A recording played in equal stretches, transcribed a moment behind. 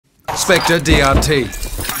Spectre DRT.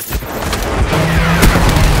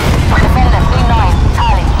 Defender 3-9,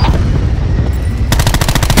 tally.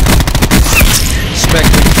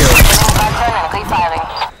 Spectre kill. Currently firing.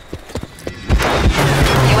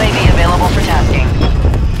 UAV available for tasking.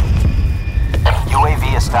 UAV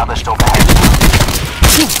established overhead.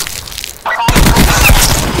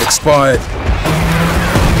 Expired.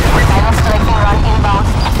 Silence striking run inbound.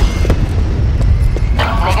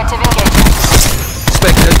 Negative engagement.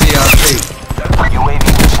 Spectre DRT. UAV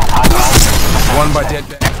mission timeline. One by dead.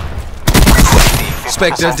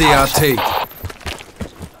 Spectre DRT.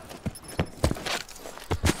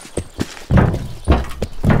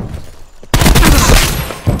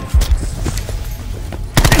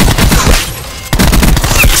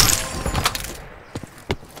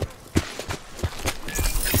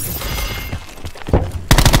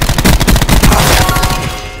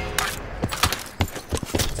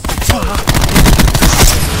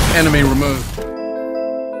 Enemy removed.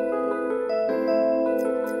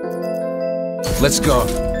 Let's go.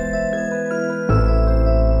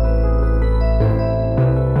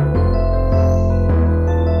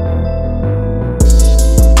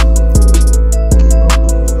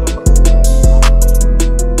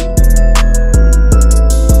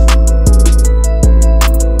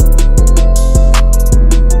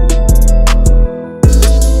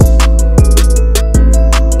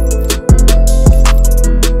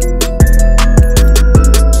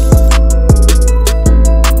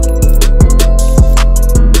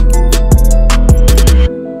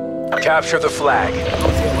 Capture the flag.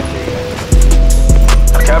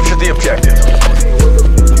 Capture the objective.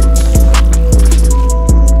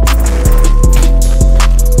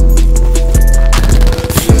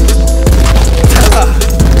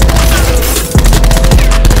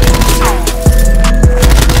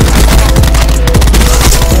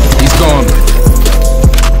 He's gone.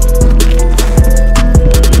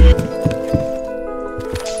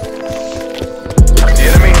 The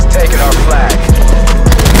enemy has taken our flag.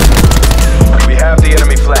 We have the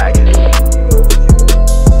enemy flag.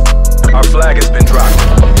 Our flag has been dropped.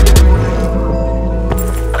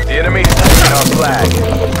 The enemy has taken our flag.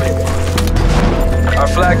 Our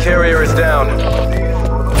flag carrier is down.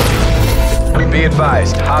 Be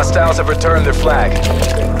advised, hostiles have returned their flag.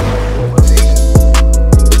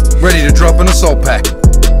 Ready to drop an assault pack.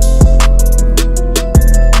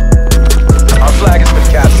 Our flag has been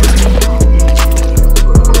captured.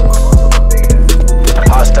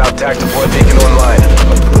 Hostile TAC deploy beacon online.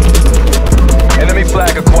 Enemy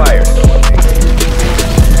flag acquired.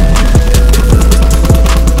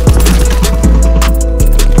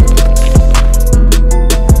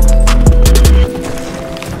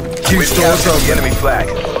 We've captured the enemy flag.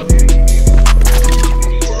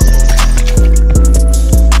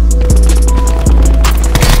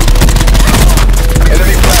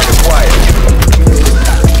 Enemy flag acquired.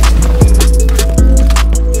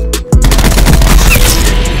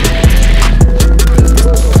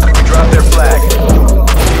 We dropped their flag.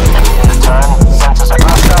 Return. Sensors are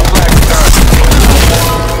Hostile flag returned.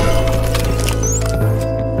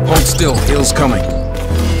 Hold still. Heal's coming.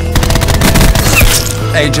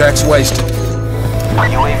 Ajax wasted.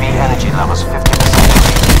 UAV energy levels 50%.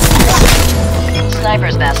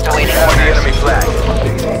 Sniper's nest awaiting Have the orders. enemy flag.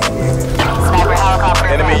 Sniper helicopter.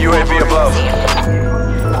 Enemy UAV above.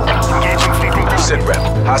 Engaging fleeting group. Sit rep.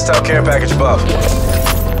 Hostile care package above.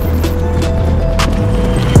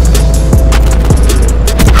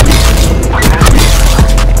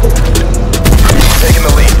 Taking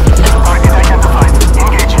the lead. Target identified.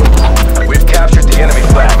 Engaging. We've captured the enemy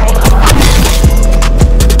flag.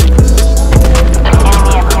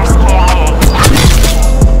 Enemy appears KIA.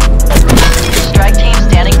 Strike team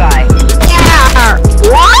standing by.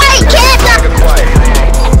 Flag acquired.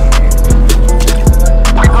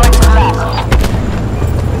 We're going to the left.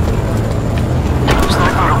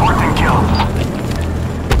 Sniper reporting kill.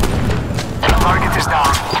 Target is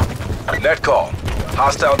down. Net call.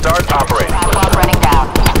 Hostile dart operating. Backlog running down.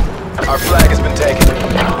 Our flag has been taken.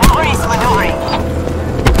 Grease maneuvering.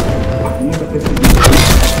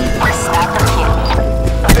 Sniper kill.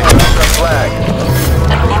 They dropped our flag.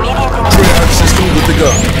 Immediate Treyarch system good to go.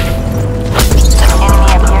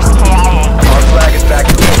 enemy appears KIA. Our flag is back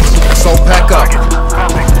in place. Assault pack up.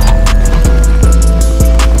 Dropping.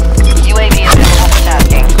 UAV available for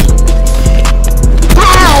tasking.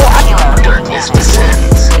 Darkness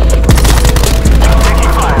descends.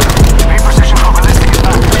 Taking fire. Reposition for ballistic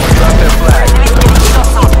attack. Drop their flag.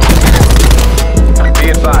 Be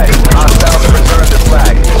advised, hostiles have returned their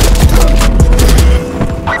flag.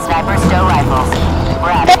 Sniper stow rifles.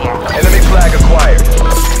 We're out of here. Enemy flag acquired.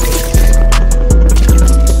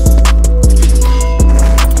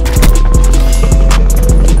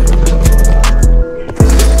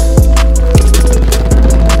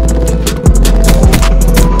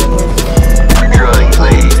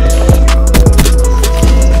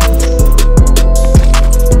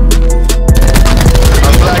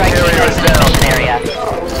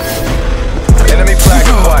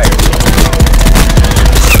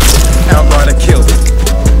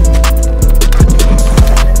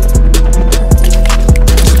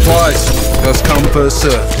 First come, first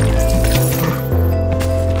served.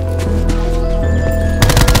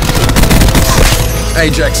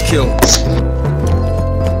 Ajax kill.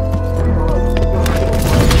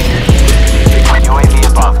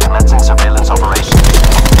 UAV above, commencing surveillance operation.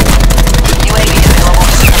 UAV available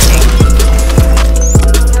for testing.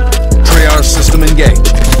 Treyarch system engaged.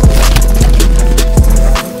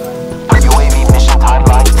 UAV mission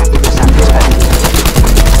timeline 50% expended.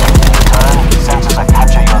 Return, sensors that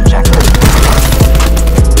capture your objective.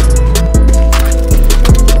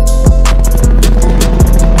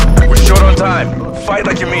 We're short on time. Fight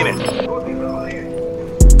like you mean it.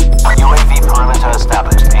 UAV perimeter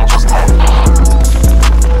established. Angels 10.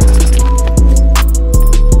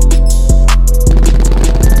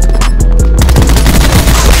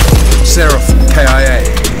 Seraph, KIA.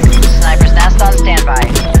 Sniper's nest on standby.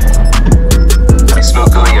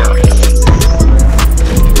 Smoke going out.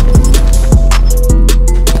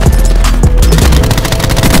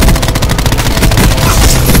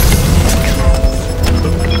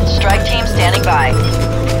 Strike team standing by.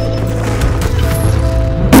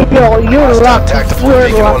 Yo, you're Hostile lucky. tactical You're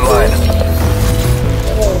beacon lucky. online.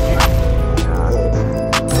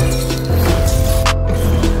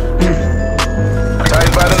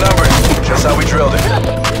 Tightened by the numbers. Just how we drilled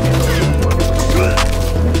it.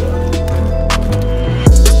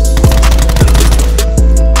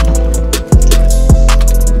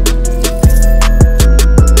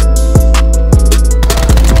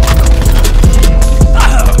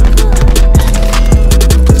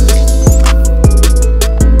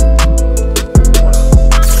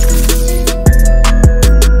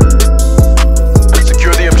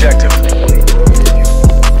 Secure the objective.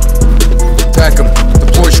 Attack 'em.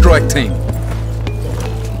 Deploy strike team.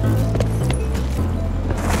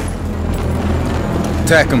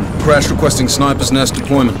 Attack 'em. Crash requesting sniper's nest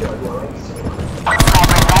deployment.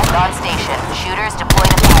 Sniper's nest on station. Shooters deploy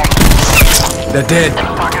to fire. They're dead.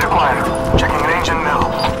 Target acquired. Checking range and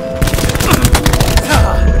middle.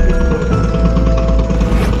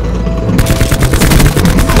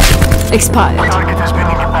 Expired. Target has been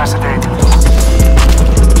incapacitated.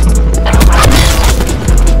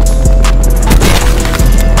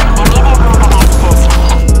 Immediate movement activation.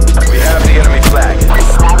 We have the enemy flag.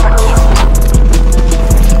 Sniper kill.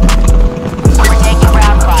 We're taking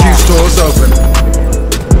ground Q fire. stores open.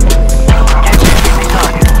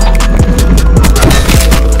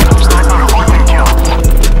 Sniper reporting kill.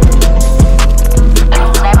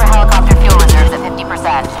 Sniper helicopter fuel reserves at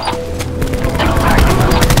 50%.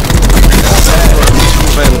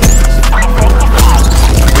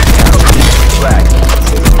 Flag.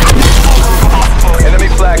 Enemy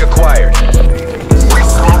flag acquired.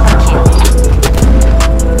 Sniper kill.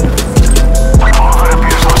 Movement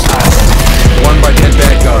appears hostile. One by dead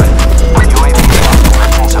bad guy. UAV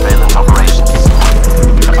commencing surveillance operations.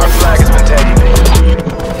 Our flag has been taken.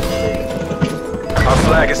 Our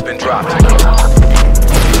flag has been dropped.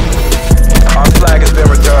 Our flag has been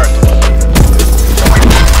returned.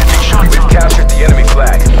 We've captured the enemy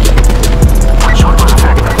flag. Shot was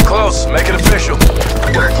effective. Close. Make it official.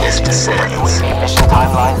 Darkness descends. UAV mission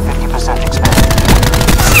timeline 50% expended.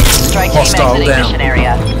 Strike team Hostile exiting down. mission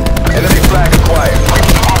area. Enemy flag acquired.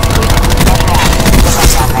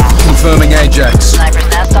 Confirming Ajax. Sniper's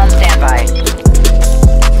nest on standby.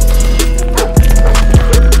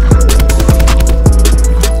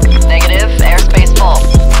 Negative. Airspace full.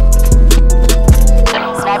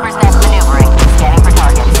 Sniper's nest maneuvering. Scanning for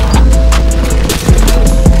targets.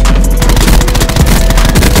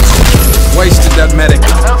 Wasted that medic.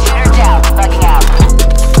 Smoke shooters down. Bugging out.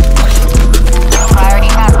 Priority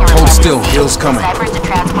task order. Hold still. Heal's coming. Snipers to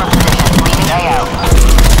transport position. Leaving AO.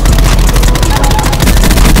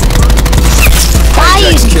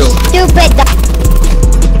 Ajax kill. Stupid.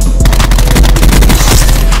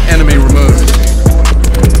 Enemy removed.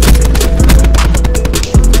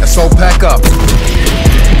 Assault pack up. In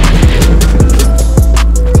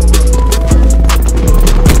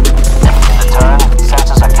the turn,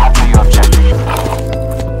 sensors that capture your objective.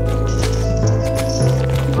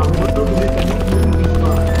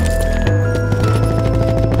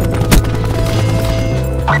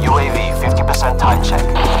 UAV 50% time check.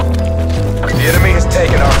 The enemy has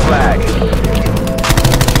taken our flag.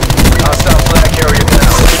 Hostile flag carrier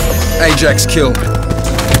down. Ajax kill.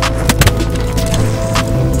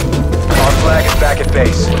 Our flag is back at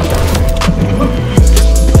base.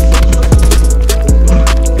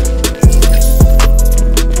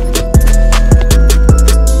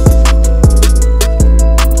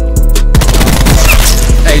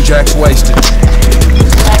 Ajax wasted.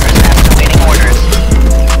 Sniper's nest awaiting orders.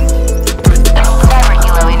 Sniper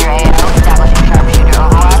kilo in your AO. Establishing sharpshooter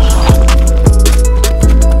overwatch.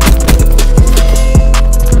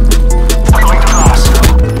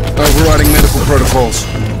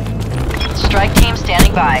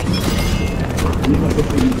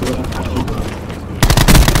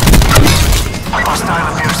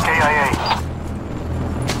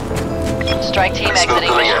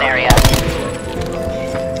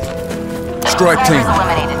 strike team.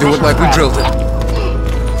 Do it like we drilled it.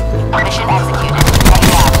 Mission executed.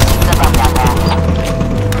 Heading out. Zip up down there.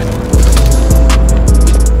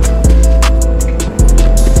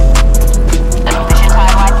 Mission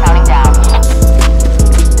timeline counting down.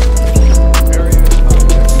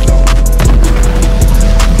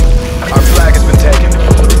 Our flag has been taken.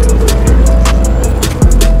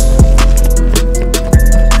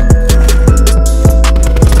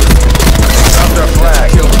 Dropped our flag.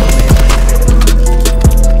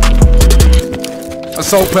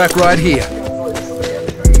 Assault pack right here.